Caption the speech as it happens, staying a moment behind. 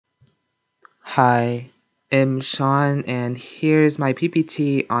Hi, I'm Sean, and here's my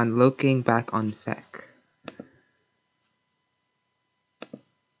PPT on looking back on FEC.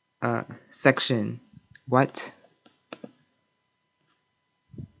 Section. What?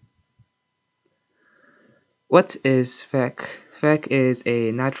 What is FEC? FEC is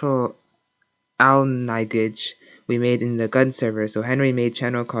a natural language we made in the gun server, so Henry made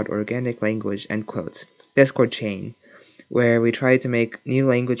channel called organic language, end quote. Discord chain, where we try to make new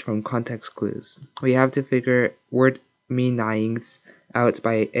language from context clues. We have to figure word meanings out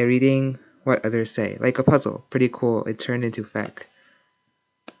by reading what others say, like a puzzle. Pretty cool. It turned into FEC.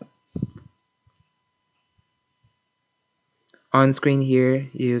 On screen here,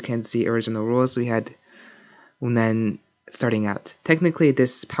 you can see original rules we had when starting out. Technically,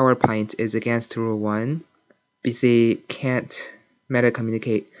 this PowerPoint is against Rule 1. BC can't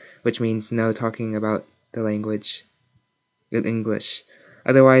meta-communicate, which means no talking about the language in English.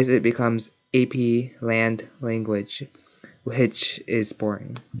 Otherwise, it becomes AP land language, which is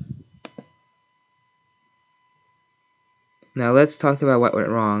boring. Now let's talk about what went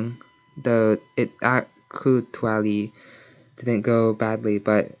wrong, though it actually didn't go badly,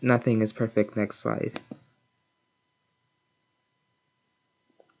 but nothing is perfect. Next slide.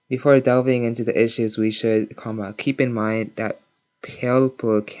 Before delving into the issues, we should, keep in mind that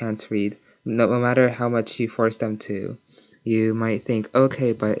people can't read, no matter how much you force them to. You might think,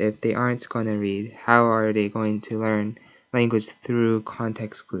 okay, but if they aren't going to read, how are they going to learn language through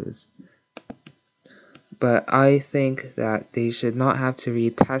context clues? But I think that they should not have to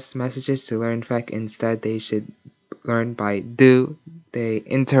read past messages to learn FEC. Instead, they should learn by do. They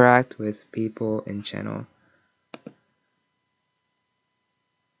interact with people in channel.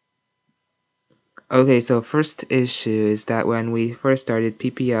 Okay, so first issue is that when we first started,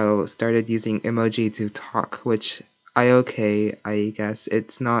 PPL started using emoji to talk, which I guess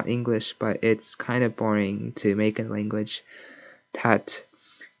it's not English, but it's kind of boring to make a language that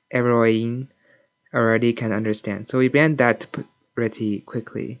everyone already can understand. So we banned that pretty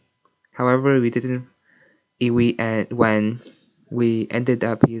quickly. However, when we ended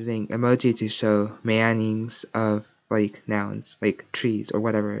up using emoji to show meanings of like nouns, like trees or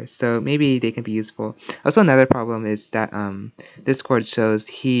whatever. So maybe they can be useful. Also, another problem is that Discord shows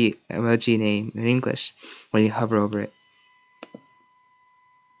he emoji name in English when you hover over it.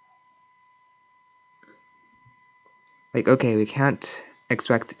 Like, okay, we can't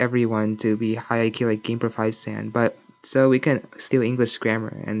expect everyone to be high IQ like Game Pro 5 San, but so we can steal English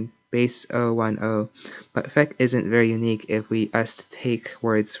grammar and base 010, but FEC isn't very unique if we take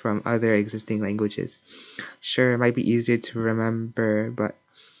words from other existing languages. Sure, it might be easier to remember, but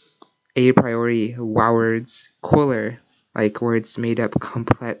a priori wow words cooler, like words made up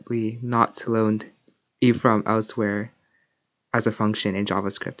completely not loaned from elsewhere as a function in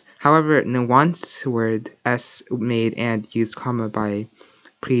JavaScript. However, nuanced word s made and used comma by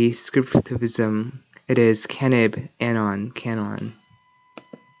prescriptivism. It is canib, anon, canon.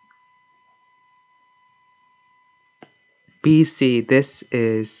 BC, this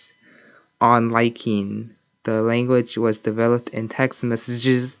is on liking. The language was developed in text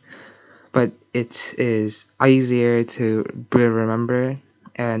messages, but it is easier to remember,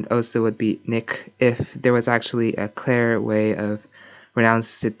 and also would be Nick if there was actually a clear way of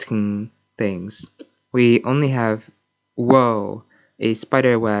pronouncing things. We only have whoa, a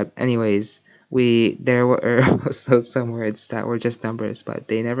spider web. Anyways, there were also some words that were just numbers, but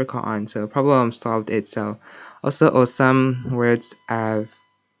they never caught on, so problem solved itself. Also, some words have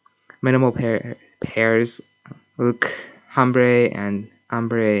minimal pairs, look, hambre and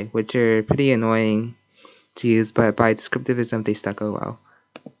hambre, which are pretty annoying to use, but by descriptivism they stuck oh well.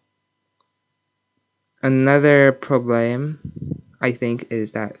 Another problem, I think, is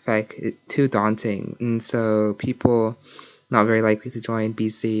that FEC is too daunting, and so people not very likely to join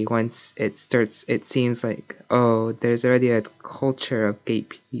BC. Once it starts, it seems like, oh, there's already a culture of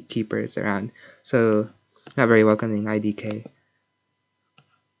gatekeepers around, so not very welcoming IDK.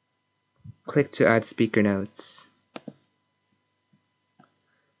 Click to add speaker notes.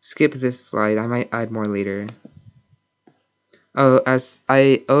 Skip this slide, I might add more later. Oh, as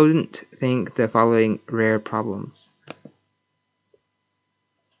I don't think the following rare problems.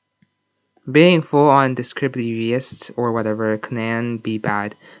 Being full-on descriptivist or whatever can be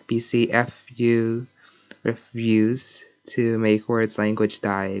bad. BCFU refuse to make words language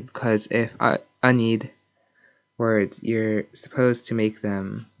die, because if I need words, you're supposed to make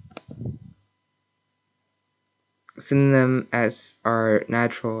them. Synonyms are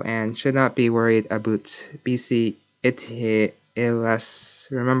natural and should not be worried about. BC it less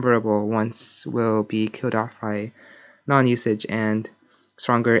rememberable once will be killed off by non-usage and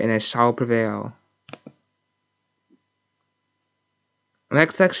stronger and it shall prevail.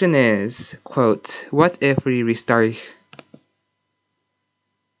 Next section is, quote, what if we restart?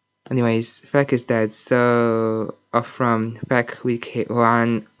 Anyways, fact is that so from fact we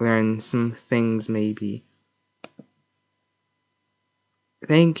can learn some things maybe.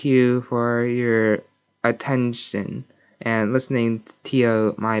 Thank you for your attention and listening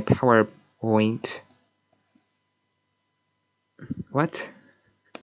to my PowerPoint. What?